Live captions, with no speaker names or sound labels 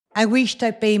I wished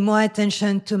I paid more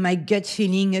attention to my gut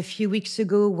feeling a few weeks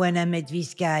ago when I met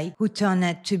this guy who turned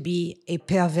out to be a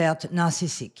pervert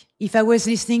narcissist. If I was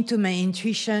listening to my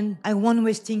intuition, I won't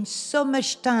wasting so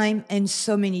much time and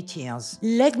so many tears.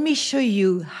 Let me show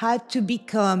you how to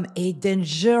become a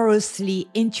dangerously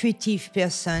intuitive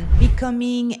person,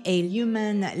 becoming a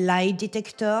human lie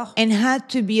detector, and how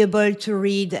to be able to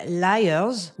read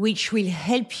liars, which will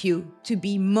help you to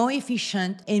be more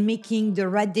efficient in making the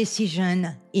right decision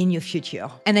in your future.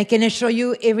 And I can assure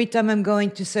you, every time I'm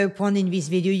going to say a point in this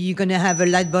video, you're gonna have a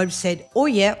light bulb said, oh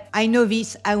yeah, I know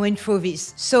this, I went through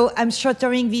this. So I'm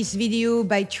structuring this video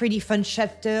by 3 different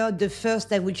chapters. The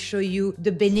first, I will show you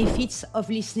the benefits of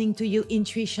listening to your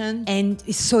intuition, and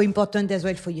it's so important as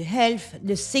well for your health.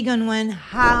 The second one,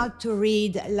 how to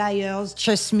read liars.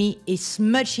 Trust me, it's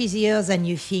much easier than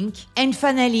you think. And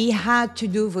finally, how to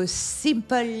do those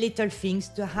simple little things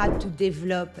to how to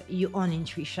develop your own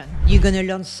intuition. You're gonna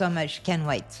learn so much, can't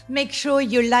wait. Make sure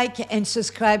you like and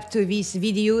subscribe to this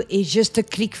video. It's just a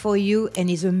click for you and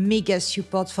is a mega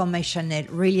support for my channel.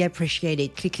 Really appreciate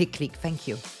it. Click, click, click. Thank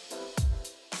you.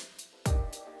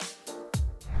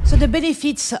 So the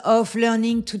benefits of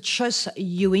learning to trust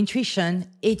your intuition,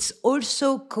 it's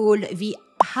also called the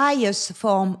highest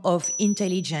form of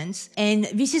intelligence, and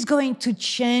this is going to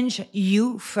change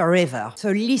you forever.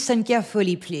 So listen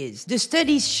carefully, please. The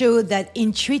studies show that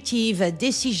intuitive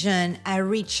decisions are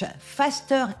reached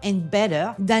faster and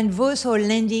better than those who are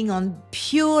landing on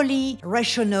purely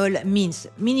rational means,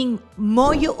 meaning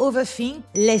more you overthink,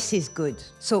 less is good.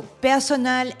 So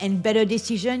personal and better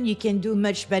decision, you can do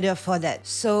much better for that.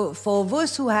 So for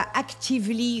those who are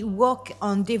actively work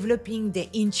on developing their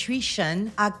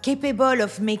intuition, are capable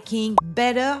of making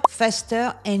better,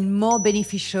 faster, and more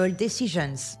beneficial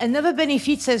decisions. Another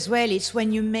benefit as well is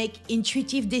when you make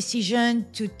intuitive decisions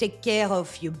to take care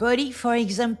of your body. For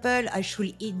example, I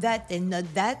should eat that and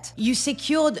not that. You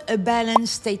secured a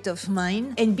balanced state of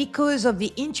mind, and because of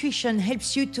the intuition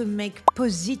helps you to make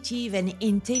positive and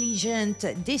intelligent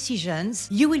decisions,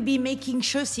 you will be making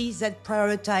choices that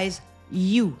prioritize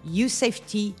you, your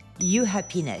safety, your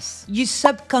happiness. Your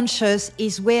subconscious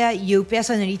is where your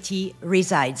personality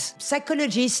resides.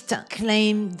 Psychologists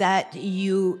claim that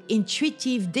your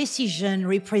intuitive decision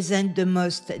represent the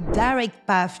most direct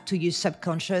path to your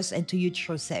subconscious and to your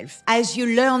true self. As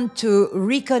you learn to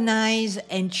recognize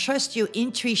and trust your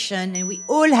intuition, and we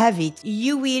all have it,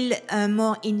 you will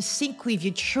more in sync with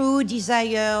your true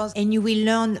desires, and you will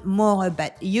learn more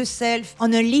about yourself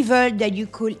on a level that you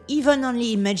could even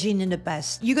only imagine in the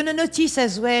past. You're gonna notice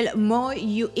as well, more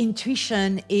your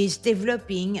intuition is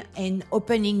developing and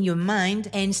opening your mind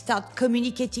and start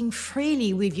communicating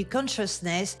freely with your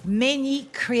consciousness, many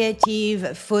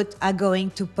creative thoughts are going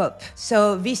to pop.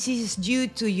 So this is due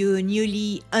to your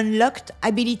newly unlocked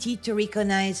ability to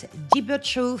recognize deeper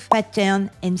truth,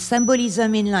 pattern, and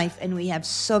symbolism in life. And we have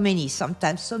so many,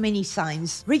 sometimes so many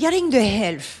signs. Regarding the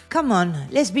health, come on,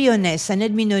 let's be honest and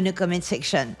let me know in the comment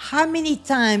section. How many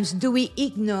times do we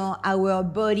ignore our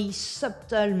body's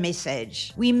subtle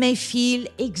message? We may feel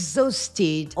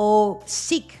exhausted or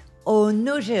sick or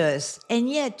nauseous, and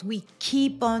yet we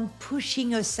keep on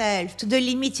pushing ourselves to the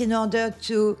limit in order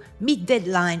to meet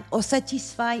deadline or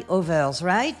satisfy others,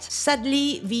 right?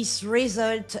 Sadly, this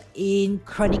results in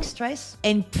chronic stress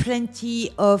and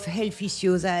plenty of health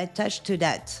issues are attached to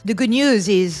that. The good news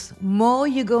is, more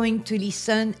you're going to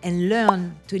listen and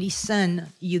learn to listen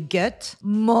your gut,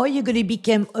 more you're going to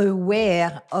become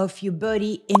aware of your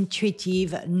body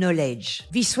intuitive knowledge.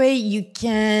 This way you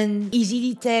can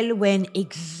easily tell when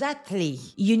exactly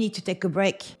you need to take a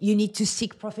break, you need to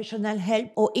seek professional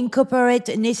help, or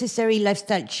incorporate necessary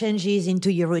lifestyle changes into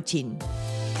your routine.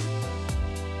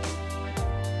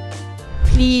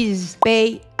 Please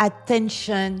pay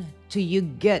attention to your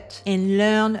gut and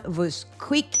learn those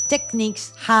quick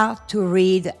techniques how to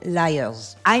read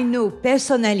liars. I know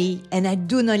personally, and I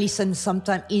do not listen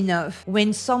sometimes enough,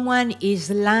 when someone is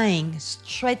lying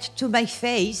straight to my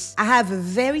face, I have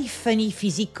very funny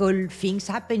physical things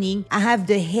happening. I have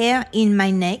the hair in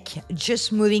my neck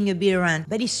just moving a bit around,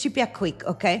 but it's super quick,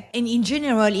 okay? And in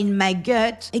general, in my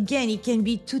gut, again, it can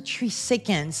be 2-3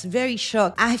 seconds, very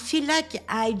short. I feel like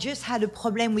I just had a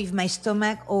problem with my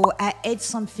stomach or I ate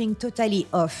something totally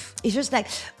off. It's just like,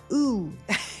 ooh,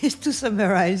 it's to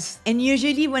summarize. And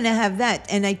usually when I have that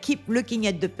and I keep looking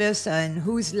at the person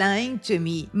who's lying to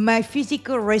me, my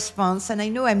physical response, and I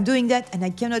know I'm doing that and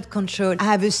I cannot control, I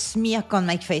have a smirk on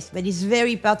my face, but it's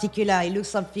very particular. It looks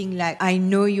something like, I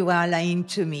know you are lying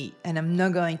to me and I'm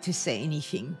not going to say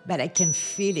anything, but I can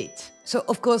feel it. So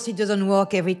of course it doesn't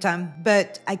work every time,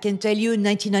 but I can tell you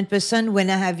 99% when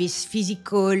I have this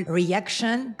physical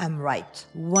reaction, I'm right,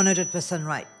 100%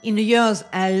 right. In the years,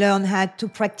 I learned how to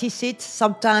practice it.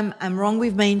 Sometimes I'm wrong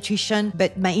with my intuition,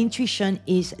 but my intuition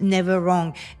is never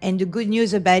wrong. And the good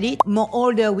news about it, more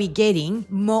older we're getting,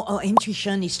 more our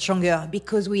intuition is stronger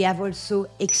because we have also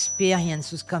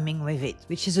experience who's coming with it,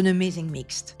 which is an amazing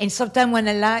mix. And sometimes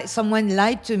when someone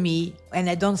lied to me and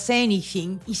I don't say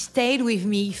anything, he stayed with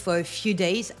me for a few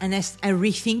days and I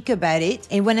rethink about it.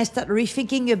 And when I start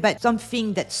rethinking about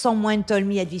something that someone told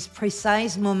me at this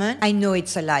precise moment, I know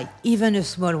it's a lie, even a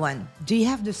small one. Do you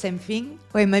have the same thing?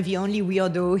 Or am I the only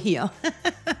weirdo here?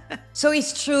 So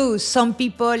it's true, some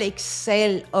people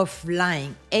excel of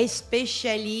lying,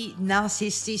 especially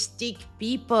narcissistic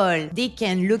people. They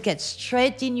can look at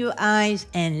straight in your eyes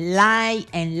and lie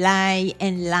and lie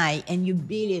and lie, and you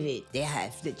believe it. They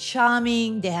have the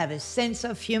charming, they have a sense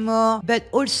of humor, but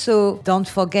also don't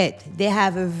forget, they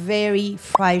have a very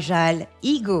fragile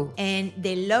ego and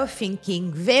they love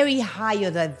thinking very higher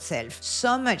than themselves,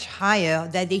 so much higher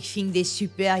that they think they're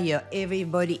superior.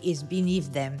 Everybody is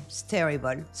beneath them. It's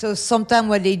terrible. So sometimes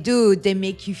what they do, they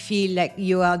make you feel like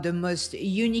you are the most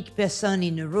unique person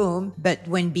in a room, but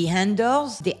when behind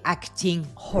doors, they're acting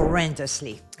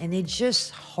horrendously. And they're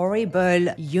just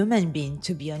horrible human being,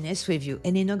 to be honest with you.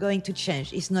 And they're not going to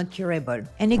change. It's not curable.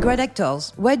 And they're great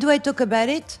actors. Why do I talk about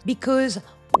it? Because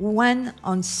 1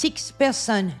 on 6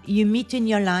 person you meet in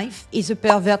your life is a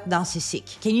pervert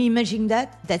narcissist. Can you imagine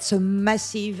that? That's a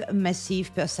massive,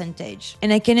 massive percentage.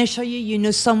 And I can assure you, you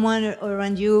know someone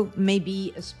around you,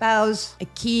 maybe a spouse, a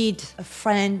kid, a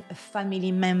friend, a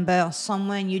family member,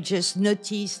 someone you just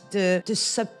notice the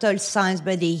subtle signs,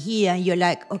 but they hear, you're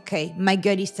like, okay, my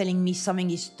gut is telling me something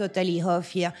is totally off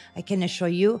here. I can assure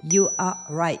you, you are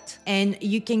right. And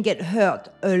you can get hurt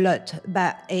a lot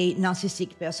by a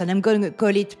narcissistic person. I'm going to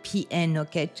call it PN,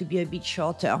 okay, to be a bit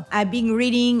shorter. I've been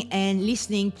reading and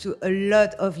listening to a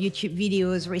lot of YouTube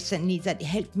videos recently that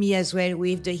helped me as well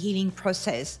with the healing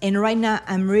process. And right now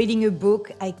I'm reading a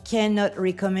book I cannot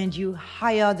recommend you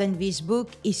higher than this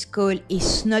book. It's called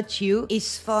It's Not You.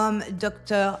 It's from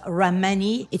Dr.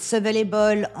 Ramani. It's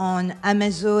available on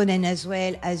Amazon and as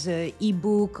well as an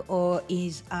ebook or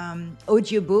his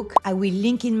audiobook. I will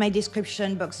link in my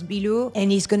description box below,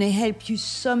 and it's going to help you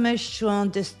so much to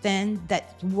understand that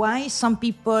why some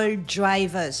people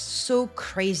drive us so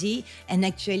crazy and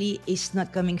actually it's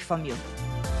not coming from you.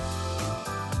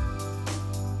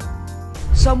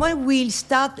 Someone will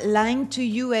start lying to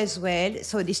you as well.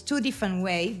 So there's 2 different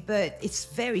ways, but it's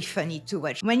very funny to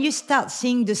watch. When you start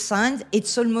seeing the signs,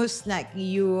 it's almost like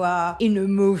you are in a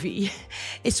movie.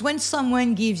 It's when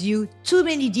someone gives you too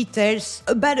many details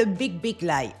about a big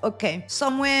lie. Okay,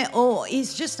 somewhere, or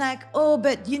it's just like, oh,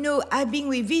 but you know, I've been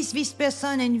with this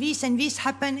person and this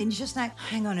happened. And it's just like,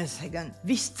 hang on a second,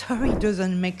 this story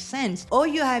doesn't make sense. Or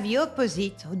you have the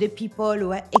opposite, the people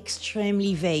who are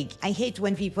extremely vague. I hate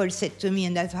when people said to me,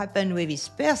 and that happened with this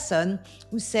person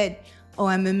who said, oh,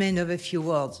 I'm a man of a few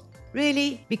words.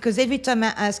 Really? Because every time I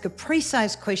ask a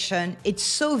precise question, it's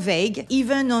so vague,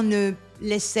 even on a,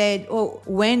 let's say, oh,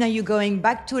 when are you going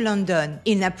back to London?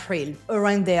 In April,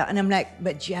 around there. And I'm like,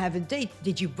 but you have a date.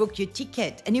 Did you book your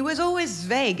ticket? And it was always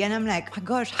vague. And I'm like, oh my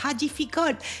gosh, how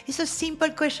difficult. It's a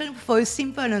simple question for a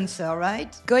simple answer,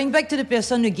 right? Going back to the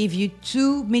person who gave you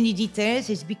too many details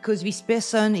is because this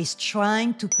person is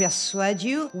trying to persuade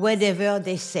you whatever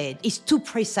they said. It's too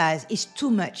precise. It's too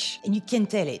much. And you can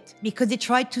tell it because they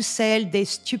try to sell their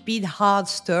stupid, hard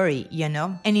story, you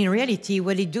know? And in reality,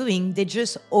 what they're doing, they're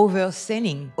just overselling.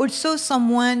 Also,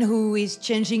 someone who is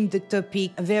changing the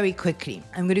topic very quickly.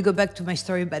 I'm going to go back to my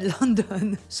story about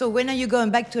London. So when are you going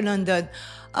back to London?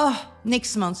 Oh,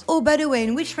 next month. Oh, by the way,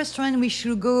 in which restaurant we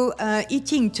should go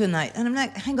eating tonight? And I'm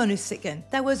like, hang on a second.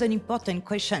 That was an important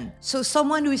question. So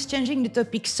someone who is changing the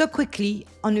topic so quickly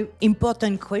on an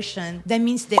important question, that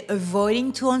means they're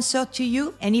avoiding to answer to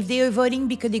you. And if they're avoiding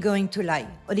because they're going to lie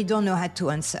or they don't know how to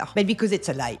answer, but because it's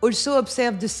a lie. Also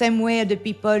observe the same way the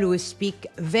people who speak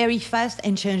very fast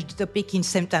and change the topic in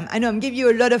same time. I know I'm giving you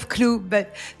a lot of clue,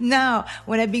 but now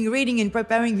when I've been reading and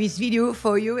preparing this video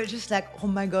for you, it's just like, oh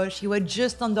my gosh, you were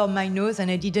just under my nose and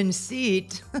I didn't see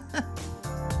it.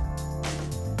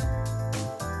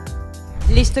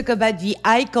 Let's talk about the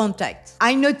eye contact.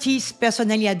 I notice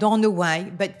personally, I don't know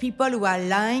why, but people who are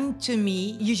lying to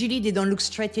me, usually they don't look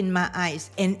straight in my eyes.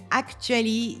 And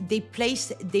actually, they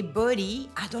place their body,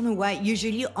 I don't know why,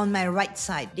 usually on my right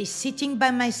side. They're sitting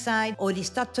by my side or they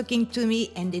start talking to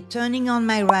me and they're turning on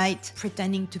my right,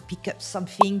 pretending to pick up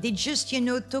something. They just,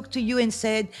 talk to you and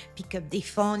said, pick up their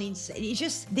phone. It's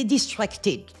just, they're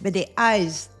distracted, but their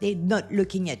eyes, they're not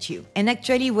looking at you. And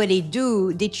actually what they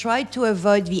do, they try to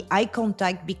avoid the eye contact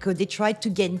because they try to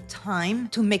gain time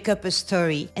to make up a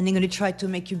story and they're going to try to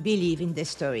make you believe in the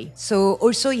story. So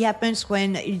also it happens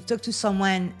when you talk to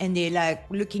someone and they're like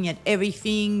looking at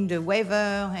everything, the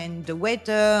weather and the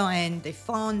weather and the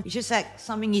phone. It's just like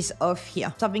something is off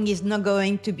here. Something is not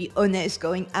going to be honest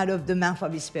going out of the mouth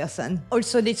of this person.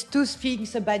 Also, there's two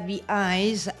things about the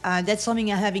eyes. That's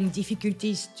something I'm having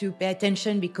difficulties to pay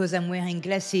attention because I'm wearing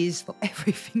glasses for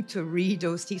everything to read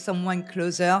or see someone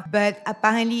closer. But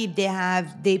apparently if they have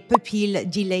their pupil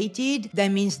dilated, that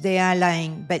means they are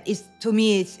lying. But to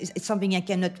me, it's something I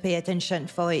cannot pay attention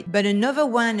for it. But another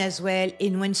one as well,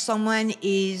 in when someone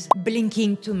is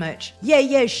blinking too much.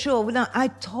 Yeah, sure. Well, I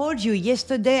told you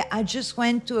yesterday I just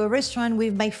went to a restaurant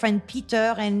with my friend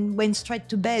Peter and went straight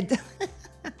to bed.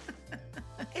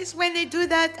 It's when they do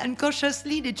that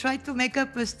unconsciously, they try to make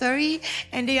up a story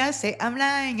and they are saying, I'm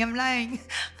lying.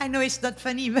 I know it's not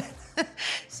funny, but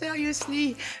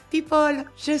seriously,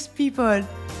 just people.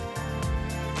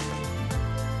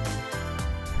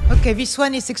 Okay, this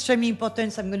one is extremely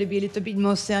important, so I'm going to be a little bit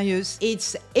more serious.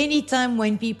 It's anytime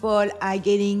when people are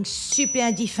getting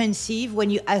super defensive when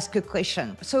you ask a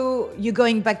question. So you're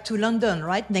going back to London,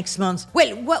 right, next month?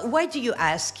 Well, why do you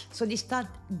ask? So they start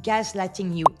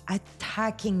gaslighting you,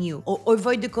 attacking you, or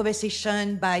avoid the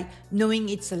conversation by knowing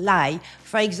it's a lie.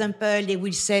 For example, they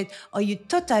will say, are you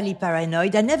totally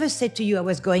paranoid? I never said to you I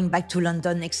was going back to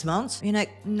London next month. You're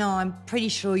like, no, I'm pretty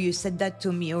sure you said that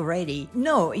to me already.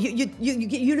 No,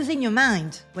 you're losing your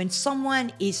mind. When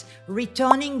someone is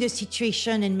returning the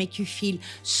situation and make you feel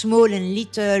small and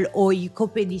little, or you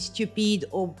completely stupid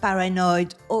or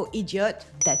paranoid or idiot,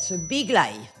 that's a big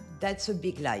lie. That's a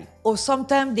big lie. Or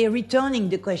sometimes they're returning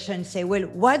the question, say, well,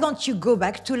 why don't you go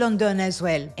back to London as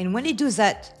well? And when they do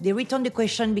that, they return the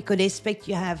question because they expect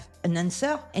you have an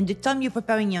answer. And the time you're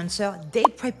preparing your answer, they're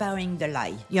preparing the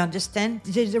lie. You understand?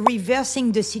 They're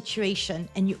reversing the situation.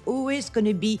 And you're always going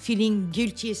to be feeling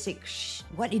guilty. Say,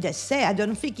 what did I say? I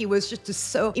don't think it was just a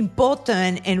so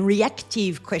important and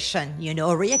reactive question,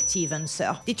 a reactive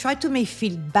answer. They try to make you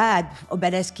feel bad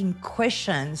about asking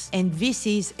questions. And this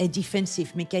is a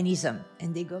defensive mechanism.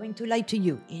 And they're going to lie to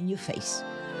you in your face.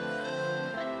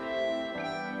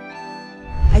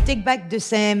 I take back the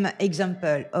same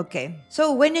example. Okay.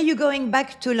 So when are you going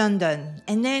back to London?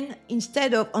 And then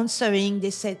instead of answering, they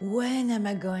said, when am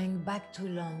I going back to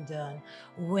London?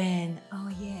 When? Oh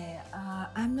yeah,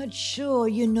 I'm not sure,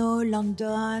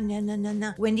 London,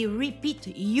 no. When they repeat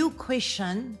your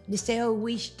question, they say, oh,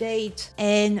 which date?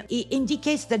 And it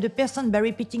indicates that the person, by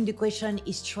repeating the question,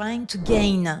 is trying to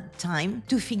gain time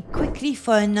to think quickly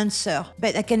for an answer.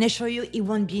 But I can assure you it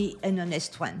won't be an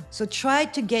honest one. So try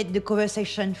to get the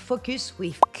conversation focused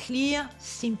with clear,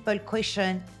 simple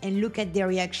question and look at their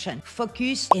reaction.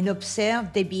 Focus and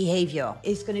observe their behavior.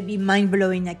 It's going to be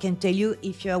mind-blowing, I can tell you.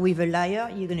 If you're with a liar,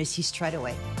 you're going to see straight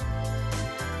away.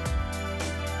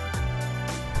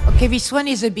 Okay, this one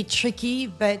is a bit tricky,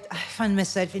 but I find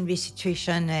myself in this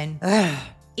situation and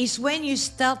it's when you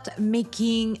start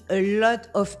making a lot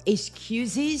of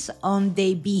excuses on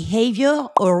their behavior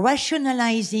or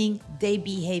rationalizing their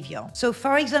behavior. So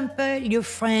for example, your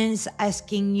friends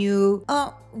asking you,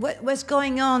 oh, what's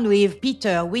going on with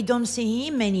Peter? We don't see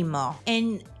him anymore.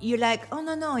 And you're like, oh,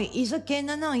 no, he's okay.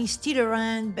 No, he's still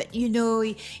around. But,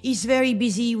 he's very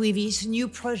busy with his new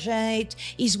project.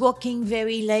 He's working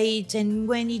very late. And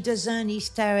when he doesn't, he's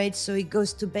tired. So he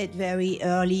goes to bed very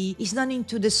early. He's not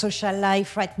into the social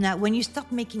life right now. When you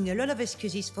start making a lot of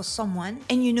excuses for someone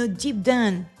and deep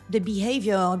down, the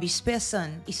behavior of this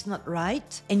person is not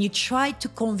right, and you try to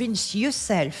convince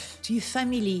yourself, to your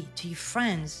family, to your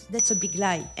friends, that's a big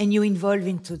lie. And you involve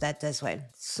into that as well.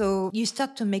 So you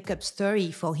start to make up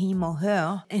story for him or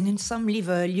her, and in some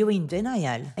level, you're in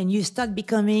denial. And you start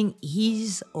becoming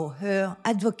his or her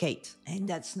advocate. And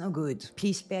that's no good.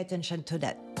 Please pay attention to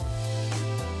that.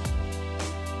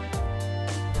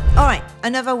 All right,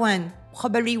 another one.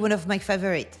 Probably one of my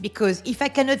favorites, because if I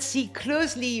cannot see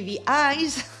closely the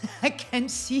eyes, I can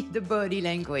see the body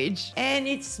language. And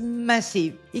it's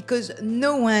massive, because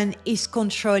no one is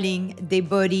controlling their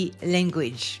body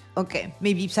language. Okay,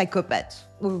 maybe psychopath.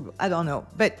 Well, I don't know,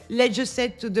 but let's just say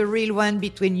to the real one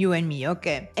between you and me,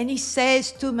 okay? And he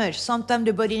says too much. Sometimes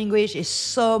the body language is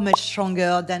so much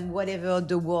stronger than whatever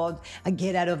the word I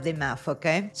get out of their mouth,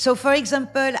 okay? So for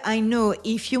example, I know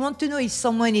if you want to know if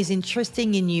someone is interested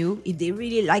in you, if they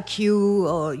really like you,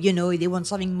 or, you know, if they want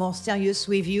something more serious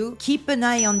with you, keep an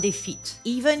eye on their feet.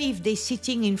 Even if they're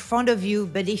sitting in front of you,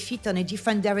 but their feet on a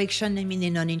different direction, I mean, they're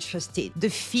not interested.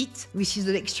 The feet, which is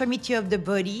the extremity of the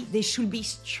body, they should be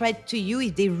straight to you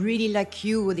if they really like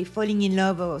you or they're falling in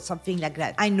love or something like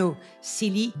that. I know,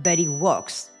 silly, but it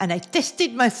works. And I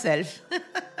tested myself.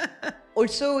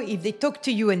 Also, if they talk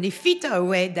to you and their feet are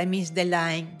away, that means they're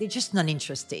lying. They're just not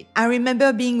interested. I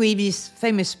remember being with this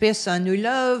famous person who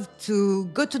loved to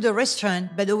go to the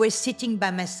restaurant, but always sitting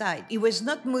by my side. He was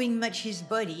not moving much his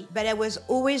body, but I was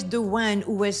always the one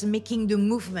who was making the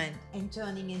movement and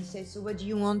turning and say, so what do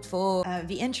you want for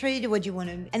the entree? What do you want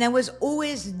to... And I was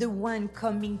always the one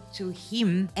coming to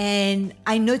him. And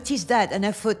I noticed that and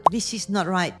I thought, this is not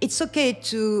right. It's okay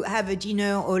to have a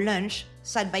dinner or lunch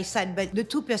side by side, but the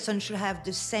two persons should have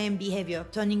the same behavior,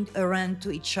 turning around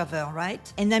to each other,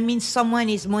 right? And that means someone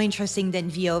is more interesting than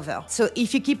the other. So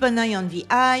if you keep an eye on the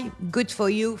eye, good for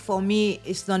you. For me,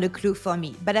 it's not a clue for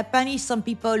me. But apparently some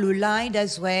people who lied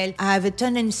as well have a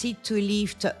tendency to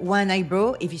lift one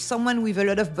eyebrow. If it's someone with a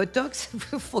lot of Botox,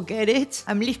 forget it.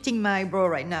 I'm lifting my eyebrow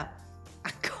right now. I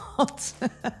can't.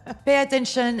 Pay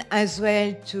attention as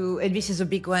well to, and this is a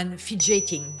big one,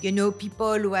 fidgeting. You know,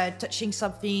 people who are touching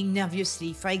something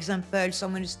nervously. For example,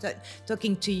 someone who's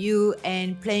talking to you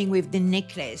and playing with the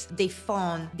necklace. They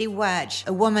phone, they watch.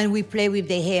 A woman will play with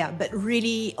their hair, but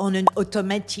really on an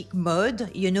automatic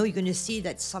mode. You know, you're going to see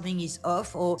that something is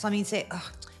off, or something say, oh,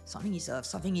 something is off,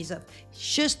 something is off.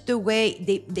 Just the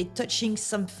way they're touching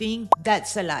something,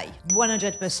 that's a lie,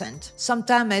 100%.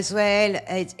 Sometimes as well,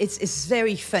 it's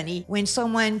very funny. When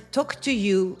someone talks to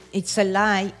you, it's a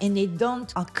lie, and they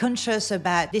are conscious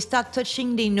about, they start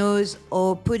touching their nose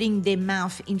or putting their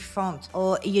mouth in front,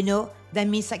 or, you know, that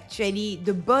means actually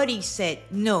the body said,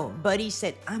 no, body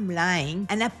said, I'm lying.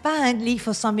 And apparently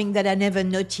for something that I never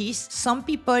noticed, some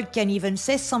people can even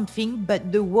say something,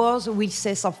 but the words will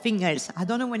say something else. I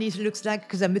don't know what it looks like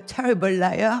because I'm a terrible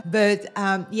liar. But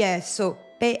yeah, so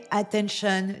pay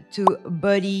attention to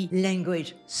body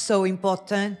language. So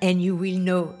important, and you will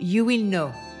know, you will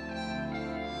know.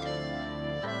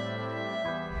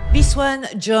 This one,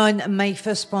 John, my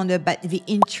first point about the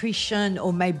intuition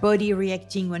or my body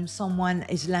reacting when someone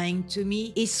is lying to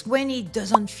me is when it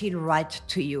doesn't feel right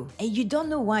to you. And you don't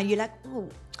know why. You're like, oh,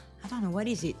 I don't know, what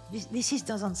is it? This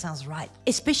doesn't sound right.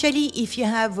 Especially if you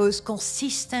have those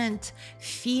consistent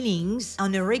feelings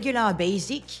on a regular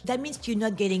basis, that means you're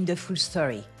not getting the full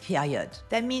story, period.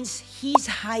 That means he's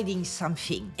hiding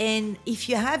something. And if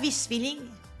you have this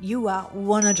feeling, you are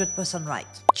 100% right.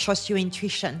 Trust your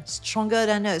intuition, stronger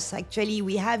than us. Actually,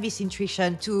 we have this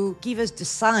intuition to give us the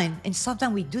sign, and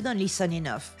sometimes we do not listen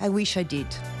enough. I wish I did.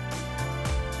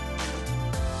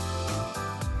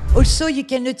 Also, you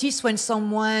can notice when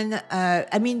someone,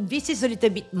 I mean, this is a little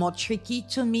bit more tricky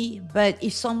to me, but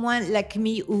if someone like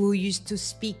me who used to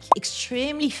speak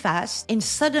extremely fast and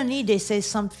suddenly they say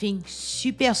something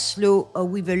super slow or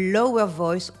with a lower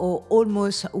voice or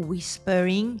almost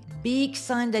whispering, big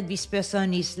sign that this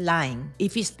person is lying.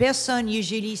 If this person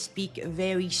usually speak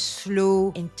very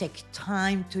slow and take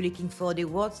time to looking for the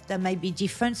words, that might be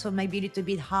different, so it might be a little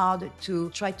bit hard to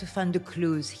try to find the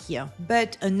clues here.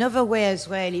 But another way as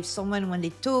well, if someone, when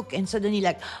they talk and suddenly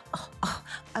like, oh,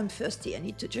 I'm thirsty, I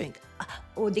need to drink,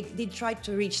 or they try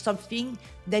to reach something,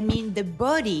 that means the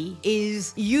body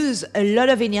is use a lot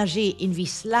of energy in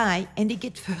this lie and they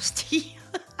get thirsty.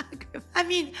 I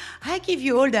mean, I give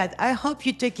you all that. I hope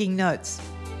you're taking notes.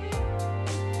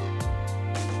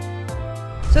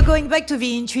 So going back to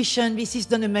the intuition, this is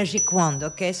not a magic wand,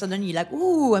 okay? So then you're like,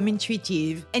 ooh, I'm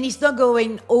intuitive. And it's not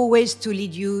going always to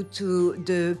lead you to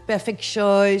the perfect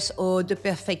choice or the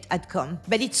perfect outcome.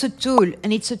 But it's a tool,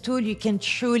 and it's a tool you can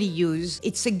truly use.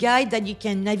 It's a guide that you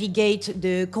can navigate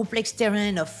the complex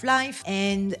terrain of life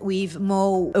and with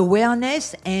more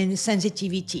awareness and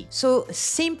sensitivity. So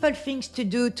simple things to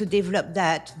do to develop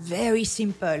that, very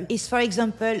simple, is, for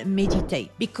example,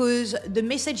 meditate. Because the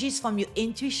messages from your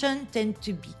intuition tend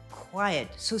to be quiet.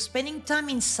 So spending time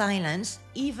in silence,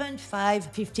 even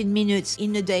 5-15 minutes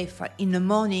in a day, in the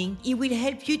morning, it will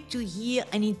help you to hear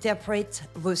and interpret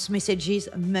those messages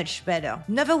much better.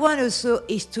 Another one also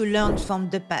is to learn from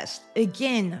the past.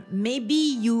 Again, maybe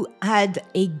you had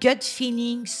a gut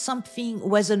feeling something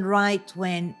wasn't right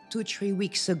when 2, 3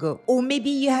 weeks ago. Or maybe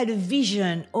you had a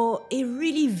vision or a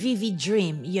really vivid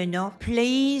dream, you know.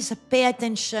 Please pay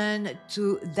attention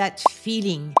to that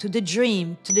feeling, to the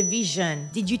dream, to the vision.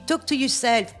 Did you talk to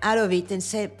yourself out of it and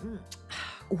say,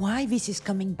 why this is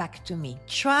coming back to me?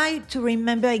 Try to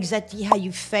remember exactly how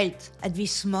you felt at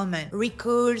this moment.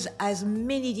 Recall as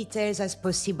many details as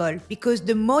possible, because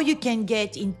the more you can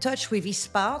get in touch with this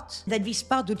part, that this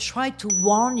part will try to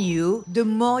warn you, the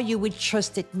more you will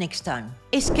trust it next time.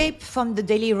 Escape from the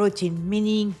daily routine,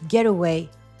 meaning get away,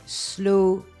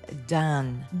 slow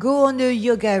down. Go on a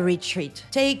yoga retreat.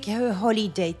 Take a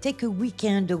holiday. Take a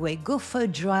weekend away. Go for a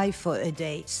drive for a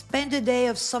day. Spend a day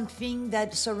of something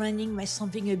that's surrounding by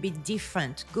something a bit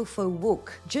different. Go for a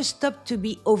walk. Just stop to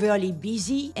be overly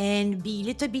busy and be a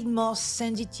little bit more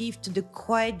sensitive to the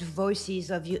quiet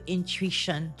voices of your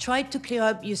intuition. Try to clear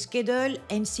up your schedule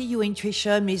and see your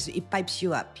intuition it pipes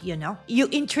you up, you know. Your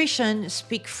intuition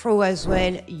speaks through as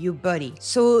well your body.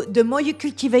 So the more you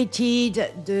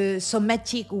cultivated the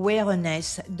somatic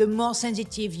awareness, the more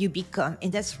sensitive you become,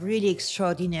 and that's really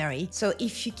extraordinary. So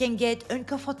if you can get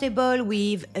uncomfortable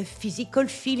with a physical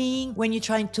feeling when you're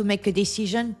trying to make a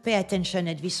decision, pay attention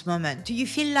at this moment. Do you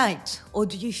feel light or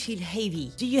do you feel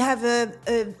heavy? Do you have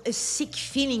a sick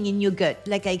feeling in your gut,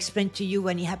 like I explained to you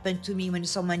when it happened to me when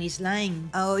someone is lying?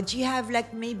 Or do you have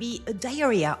like maybe a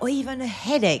diarrhea or even a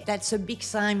headache? That's a big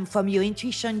sign from your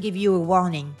intuition, give you a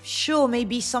warning. Sure,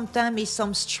 maybe sometimes it's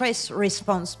some stress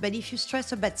response, but if you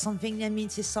stress about something, that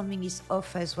means something is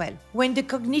off as well. When the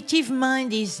cognitive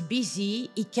mind is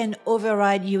busy, it can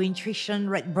override your intuition,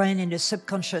 right brain, and the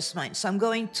subconscious mind. So I'm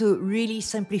going to really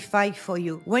simplify for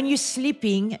you. When you're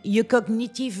sleeping, your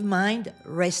cognitive mind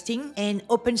resting and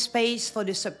open space for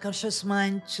the subconscious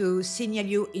mind to signal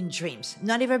you in dreams.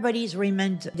 Not everybody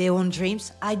remembers their own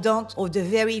dreams. I don't, or the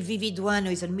very vivid one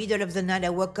who is in the middle of the night, I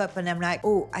woke up and I'm like,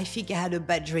 oh, I think I had a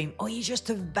bad dream. Or it's just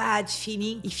a bad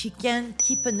feeling. If you can,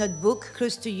 keep a notebook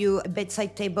close to your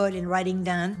bedside table and writing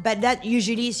down. But that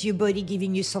usually is your body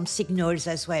giving you some signals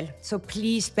as well. So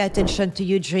please pay attention to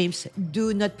your dreams.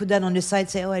 Do not put that on the side,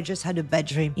 say, oh, I just had a bad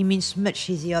dream. It means much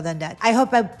easier than that. I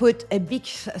hope I put a big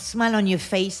smile on your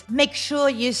face. Make sure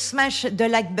you smash the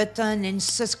like button and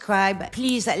subscribe.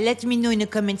 Please let me know in the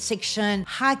comment section,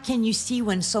 how can you see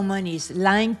when someone is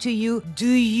lying to you? Do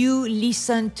you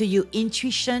listen to your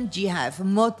intuition? Do you have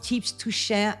more tips to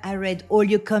share? I read all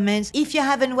your comments. If you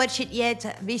haven't watched it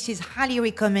yet, this is highly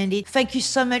recommended. Thank you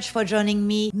so much for joining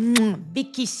me.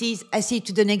 Big kisses. I see you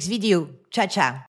to the next video. Ciao, ciao.